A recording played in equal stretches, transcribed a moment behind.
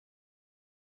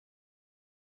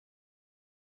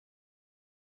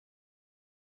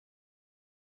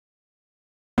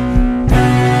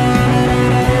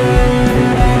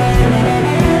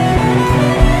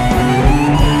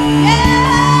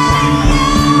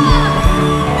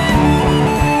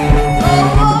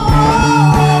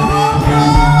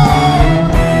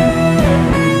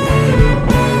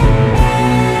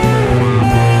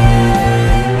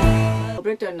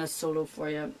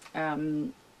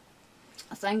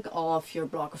think of your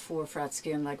block of 4 fret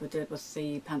scale like we did with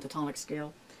the pentatonic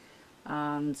scale,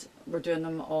 and we're doing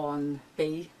them on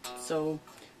B. So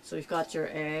you've got your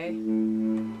A,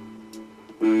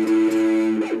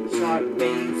 sharp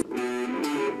B,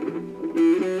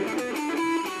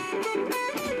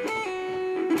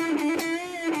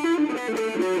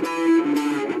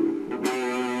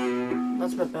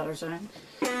 that's a bit better sound.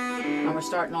 And we're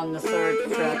starting on the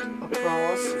 3rd fret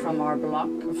across from our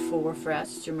block of 4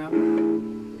 frets, do you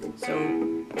remember? So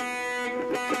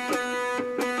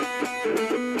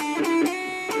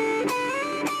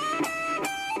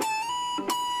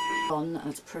fun, and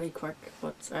it's pretty quick,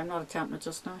 but I'm not attempting it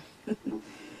just now.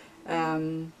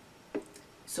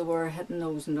 So we're hitting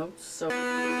those notes. So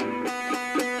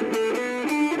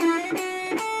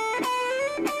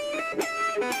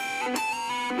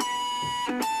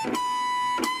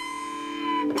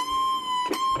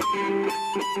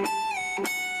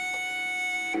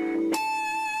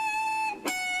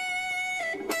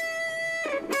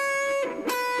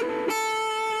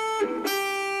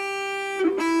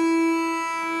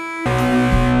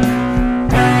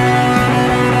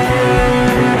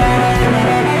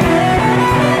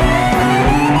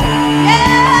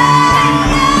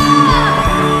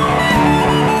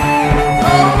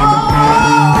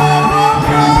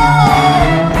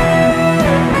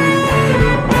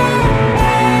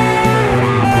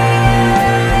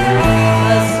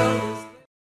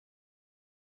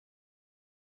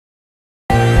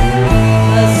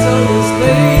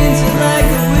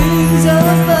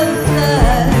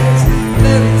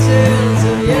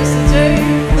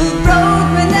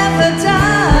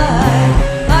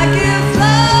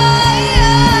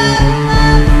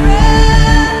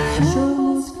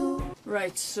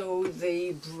so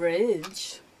the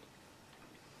bridge,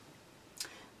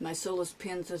 my soloist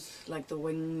painted like the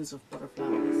wings of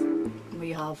butterflies.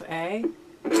 We have A,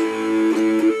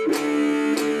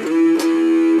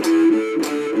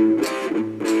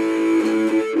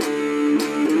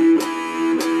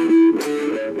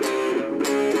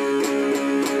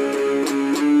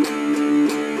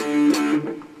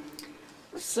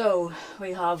 so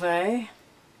we have A,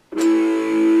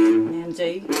 and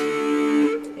D,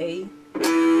 E,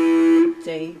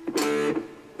 D,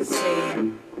 C,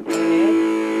 A,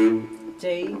 D, E,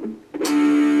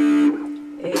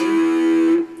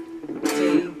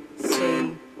 D,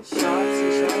 C, sharp, C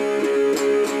sharp,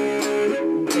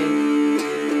 D.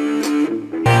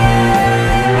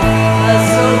 My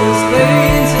soul is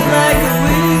painted like the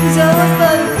wings of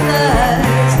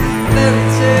butterflies, fairy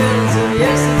tales of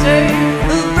yesterday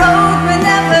who broke but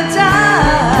never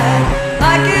died.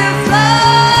 I can fly.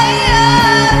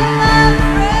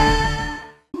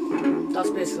 That's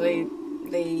basically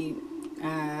the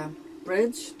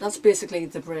bridge. That's basically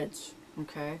the bridge,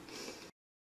 okay?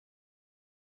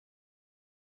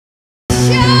 The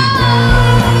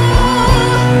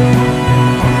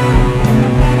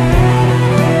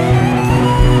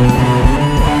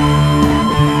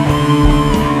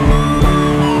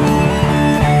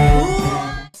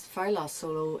very last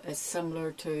solo is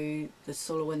similar to the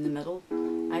solo in the middle.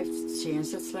 I've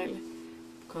changed it slightly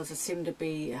because it seemed to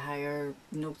be higher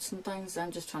notes and things.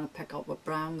 I'm just trying to pick up what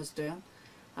Brian was doing.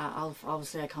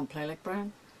 Obviously I can't play like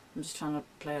Brian. I'm just trying to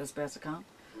play it as best I can.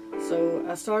 So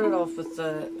I started off with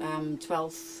the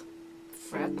 12th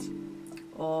fret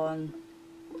on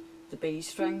the B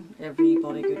string.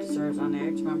 Everybody good deserves an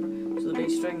egg, remember? So the B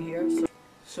string here.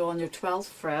 So on your 12th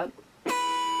fret,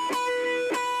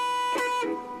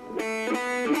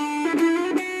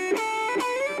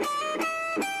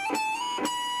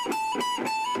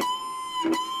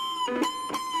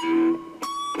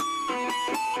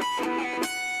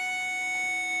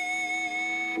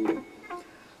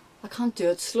 I can't do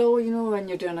it slow, you know, when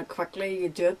you're doing it quickly you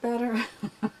do it better.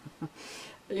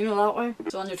 You know that way?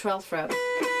 So on your 12th fret,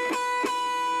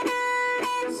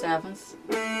 7th,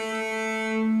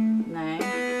 9,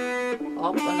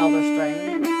 up another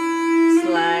string,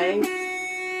 slide,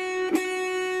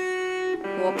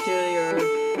 go up to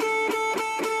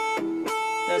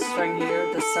this string here,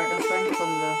 the 2nd string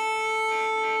from the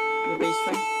B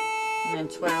string, and then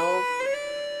 12,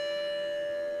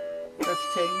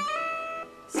 15,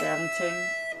 17,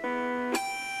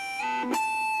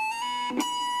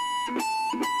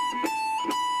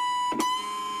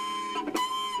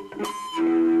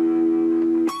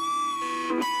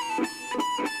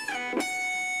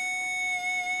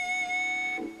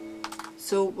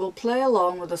 so we'll play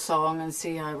along with the song and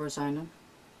see how we're sounding.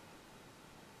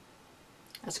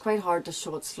 It's quite hard to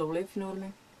show it slowly, if you know what I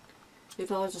mean. You'd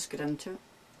rather just get into it.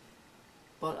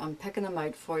 But I'm picking them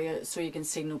out for you so you can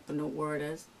see note by note where it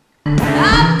is.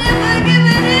 I've never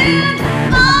given in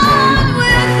on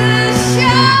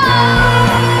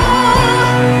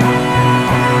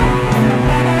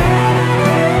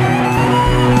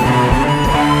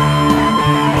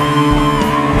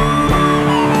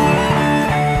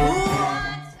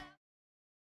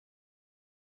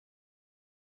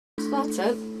that's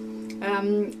it.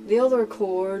 The other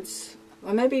chords,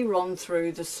 I'll maybe run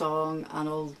through the song and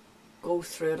I'll go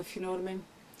through it, if you know what I mean.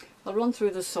 I'll run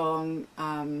through the song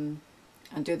and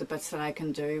do the bits that I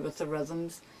can do with the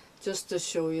rhythms, just to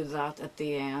show you that at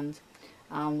the end.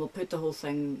 We'll put the whole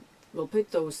thing, we'll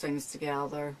put those things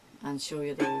together and show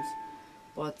you those.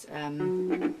 But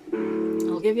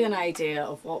I'll give you an idea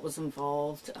of what was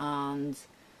involved and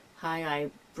how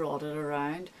I brought it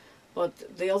around.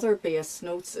 But the other bass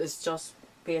notes is just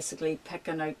basically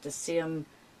picking out the same,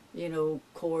 you know,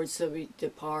 chords that the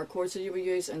power chords that you would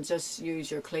use, and just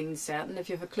use your clean setting. If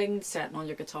you have a clean setting on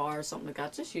your guitar or something like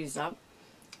that, just use that.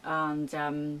 And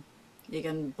you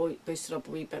can boost it up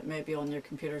a wee bit maybe on your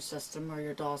computer system or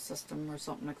your DAW system or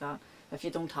something like that. If you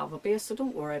don't have a bass, so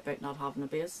don't worry about not having a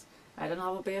bass. I didn't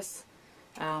have a bass.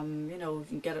 You know, you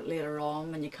can get it later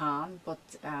on when you can, but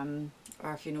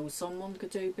or if you know someone could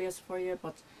do bass for you.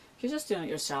 But if you're just doing it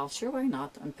yourself, sure, why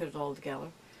not, and put it all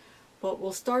together. But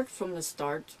we'll start from the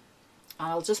start, and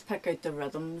I'll just pick out the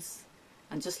rhythms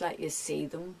and just let you see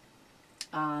them,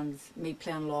 and me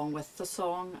playing along with the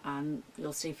song, and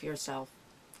you'll see for yourself.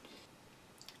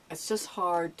 It's just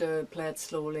hard to play it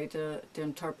slowly, to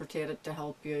interpret it, to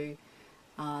help you,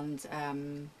 and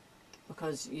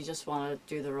because you just want to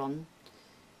do the run,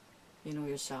 you know,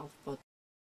 yourself. But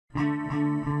hope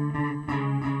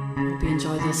you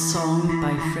enjoy this song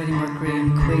by Freddie Mercury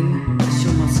and Queen, The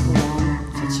Show Must Go On.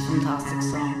 Such a fantastic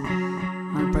song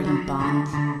and a brilliant band.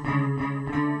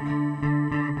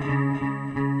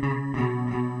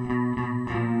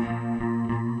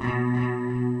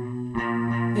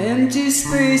 Empty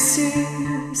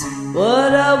spaces,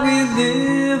 what are we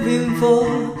living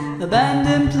for?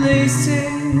 Abandoned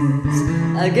places,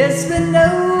 I guess we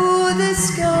know the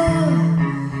score.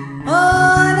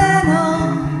 On and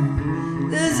on,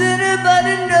 does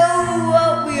anybody know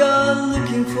what we are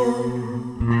looking for?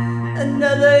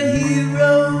 Another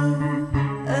hero,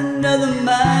 another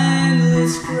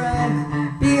mindless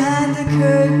crime behind the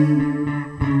curtain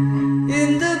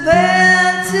in the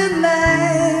pantomime.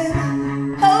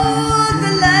 Hold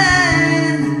the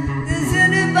line, does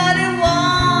anybody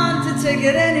want to take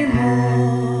it anymore?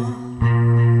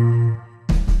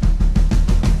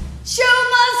 Show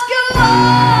must go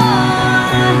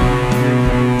on,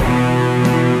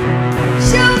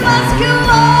 show must go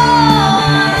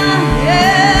on,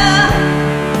 yeah.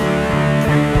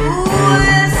 Ooh,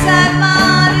 inside my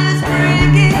heart is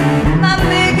breaking, my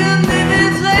makeup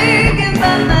is flaking,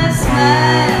 but my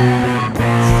smile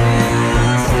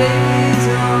still stays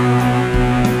on.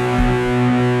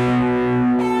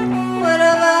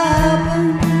 Whatever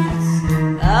happens,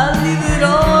 I'll leave it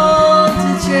all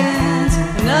to chance.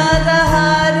 Another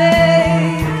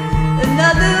heartache,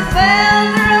 another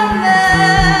failed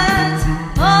romance.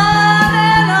 On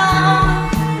and on,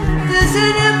 does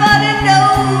anybody know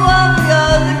what we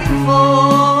are looking for?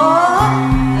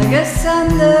 I guess I'm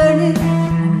learning,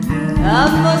 I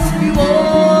must be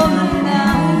warmer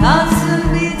now. I'll soon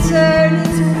be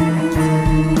turning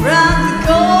round the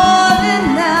corner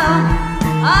now.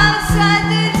 Outside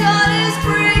the dawn is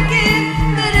breaking,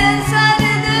 but inside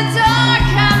in the dark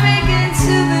I'm aching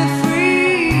to be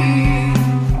free.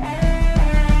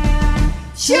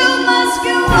 Show must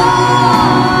go on,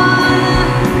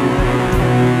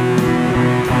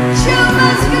 show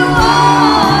must go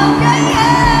on, yeah,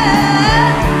 yeah.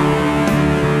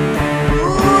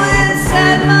 Ooh,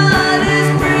 inside my heart is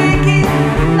breaking,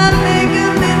 my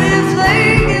makeup is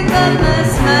flaking, but my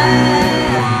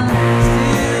smile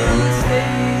still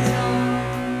stays on.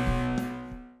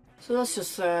 So let's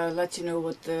just let you know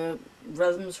what the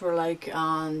rhythms were like,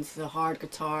 and the hard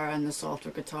guitar and the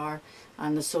softer guitar,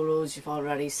 and the solos you've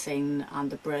already seen, and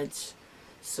the bridge.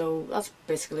 So that's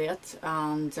basically it,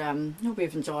 and hope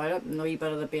you've enjoyed it, and a wee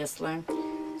bit of the bass line.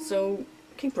 So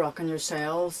keep rocking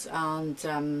yourselves, and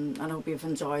I hope you've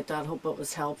enjoyed that. Hope it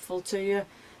was helpful to you,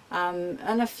 and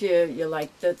if you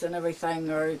liked it and everything,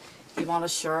 or you want to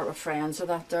share it with friends or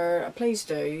that there, please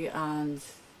do, and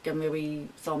give me a wee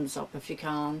thumbs up if you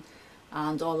can.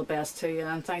 And all the best to you,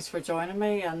 and thanks for joining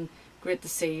me, and great to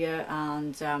see you,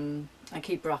 and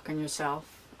keep rocking yourself.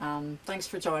 Thanks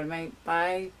for joining me.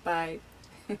 Bye.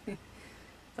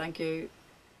 Thank you.